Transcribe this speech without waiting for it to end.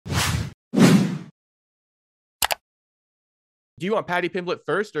Do you want Paddy Pimblett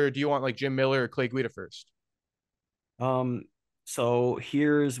first, or do you want like Jim Miller or Clay Guida first? Um, so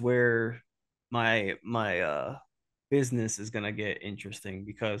here's where my business is gonna get interesting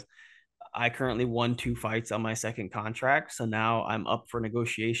because I currently won 2 fights on my second contract. So now I'm up for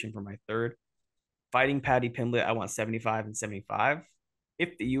negotiation for my third. Fighting Paddy Pimblett, I want 75 and 75.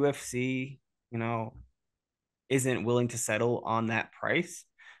 If the UFC, you know, isn't willing to settle on that price,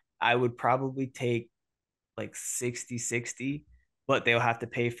 I would probably take like 60-60, but they'll have to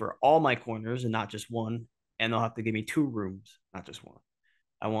pay for all my corners and not just one. And they'll have to give me 2 rooms, not just one.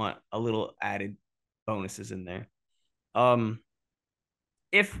 I want a little added bonuses in there. Um,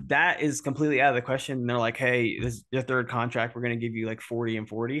 if that is completely out of the question, and they're like, hey, this is your third contract, we're gonna give you like 40 and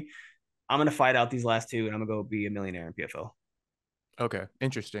 40. I'm gonna fight out these last two and I'm gonna go be a millionaire in PFL. Okay,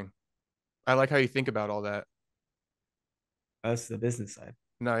 interesting. I like how you think about all that. That's the business side.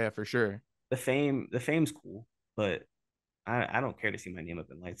 No, yeah, for sure. The fame's cool, but I don't care to see my name up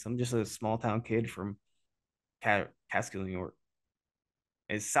in lights. I'm just a small town kid from Catskill, New York.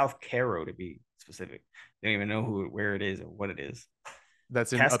 It's South Caro to be specific. They don't even know where it is or what it is.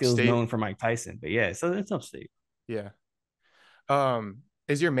 That's in Catskill is upstate. known for Mike Tyson, but yeah, so it's upstate. Yeah.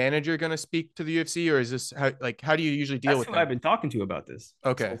 Is your manager gonna speak to the UFC, or is this how do you usually deal That's with who I've them? been talking to about this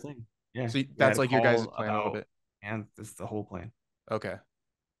whole Okay, thing. Yeah, so we had that's a like your guys' call plan a little about, bit. and this is the whole plan. Okay.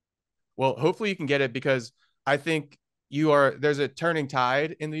 Well, hopefully you can get it because I think there's a turning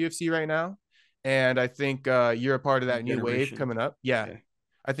tide in the UFC right now. And I think you're a part of New that new wave generation. coming up. Yeah. Yeah,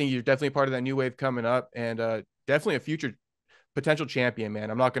 I think you're definitely part of that new wave coming up and definitely a future potential champion, man.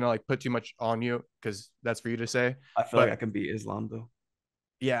 I'm not going to like put too much on you because that's for you to say. I feel like I But can beat Islam though.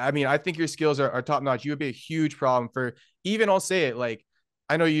 yeah, I mean, I think your skills are top notch. You would be a huge problem for even, I'll say it, like,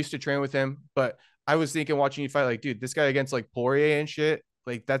 I know you used to train with him, but I was thinking watching you fight, like, dude, this guy against like Poirier and shit,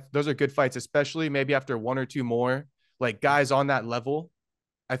 like those are good fights, especially maybe after one or two more, like guys on that level.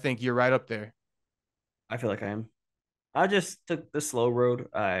 I think you're right up there. I feel like I am. I just took the slow road.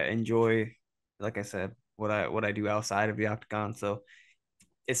 I enjoy, like I said, what I do outside of the octagon. So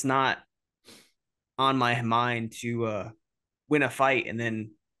it's not on my mind to win a fight and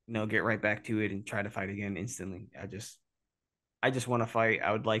then get right back to it and try to fight again instantly. I just want to fight.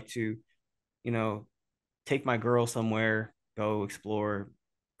 I would like to you know take my girl somewhere, go explore,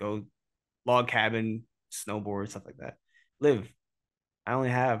 go log cabin, snowboard, stuff like that. Live. I only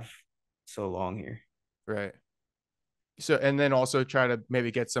have so long here. Right. So, and then also try to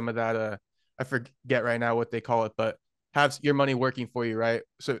maybe get some of that, I forget right now what they call it, but have your money working for you, right?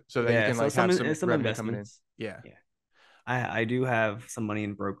 So that you Yeah, can so like have some some revenue coming in. investments. Yeah. Yeah. I do have some money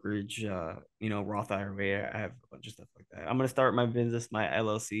in brokerage, Roth IRA. I have a bunch of stuff like that. I'm gonna start my business, my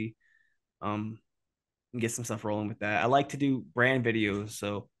LLC, and get some stuff rolling with that. I like to do brand videos,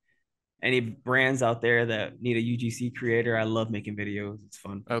 so any brands out there that need a UGC creator, I love making videos. It's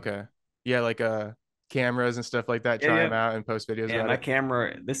fun for me. Okay. Yeah, like cameras and stuff like that, Yeah, try them yeah, out and post videos yeah. about My it.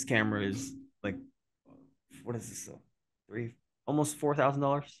 camera, this camera is like, what is this? Three, almost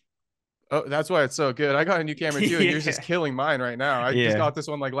 $4,000. Oh, that's why it's so good. I got a new camera too, and yours is Yeah, killing mine right now. I just yeah. got this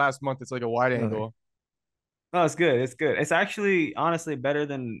one like last month. It's like a wide No, angle. it's good. It's good. It's actually honestly better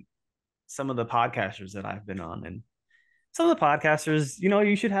than some of the podcasters that I've been on. And some of the podcasters,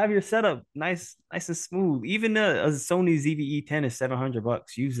 you should have your setup nice and smooth. Even a Sony ZV-E10 is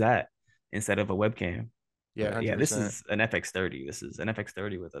 $700. Use that instead of a webcam. Yeah, But yeah, this 100%. is an FX30. This is an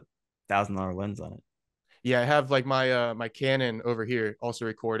FX30 with a $1,000 lens on it. Yeah, I have like my Canon over here also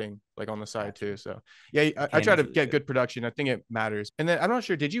recording like on the side Got you. too. So yeah, The I try Canon's to really get good. good production. I think it matters. And then I'm not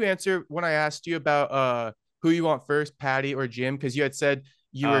sure, did you answer when I asked you about who you want first, Patty or Jim? Because you had said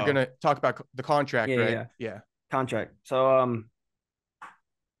you were Oh, gonna talk about the contract, yeah, yeah, right? yeah. Yeah. Contract. So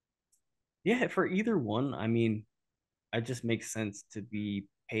yeah, for either one, I mean, it just makes sense to be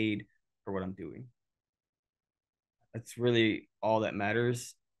paid for what I'm doing. That's really all that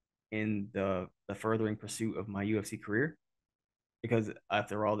matters in the furthering pursuit of my UFC career. Because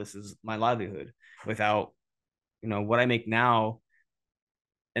after all, this is my livelihood. Without, what I make now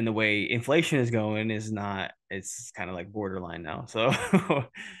and the way inflation is going is not, it's kind of like borderline now. So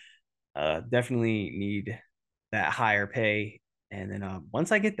definitely need that higher pay. And then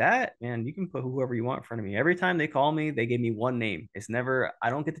once I get that, man, you can put whoever you want in front of me. Every time they call me, they give me one name. It's never, I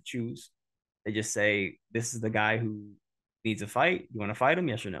don't get to choose. They just say, this is the guy who needs a fight. You want to fight him?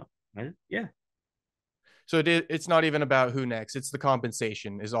 Yes or no? Yeah, So it's not even about who next. It's the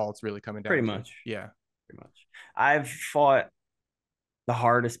compensation is all it's really coming pretty down to. much. Yeah. Pretty much. I've fought the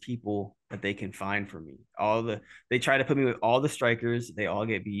hardest people that they can find for me. They try to put me with all the strikers, they all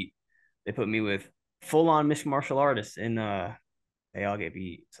get beat. They put me with full on mixed martial artists and they all get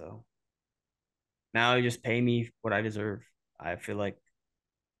beat. So now they just pay me what I deserve. I feel like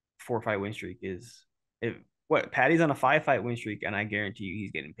 4 fight win streak is if what Paddy's on a 5 fight win streak, and I guarantee you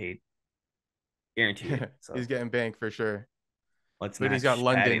he's getting paid. Guarantee it. He's So getting banked for sure. let's But he's got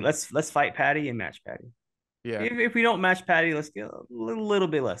match Paddy. London. Let's fight Paddy and match Paddy. Yeah. If we don't match Paddy, let's get a little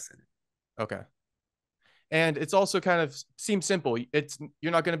bit less than it. Okay. And it's also kind of seems simple. It's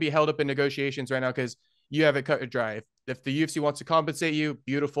you're not going to be held up in negotiations right now because you have it cut or dry. If the UFC wants to compensate you,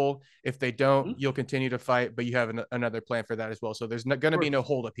 beautiful. If they don't, Mm-hmm. you'll continue to fight, but you have another plan for that as well. So there's not going Of to be no course.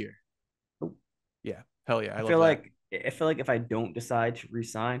 hold up here. Yeah, hell yeah, I love that. I feel like if I don't decide to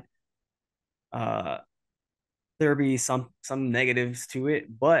resign, uh, there'll be some negatives to it,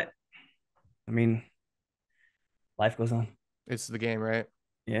 but I mean, life goes on. It's the game, right?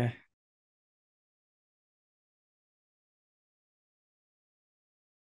 Yeah.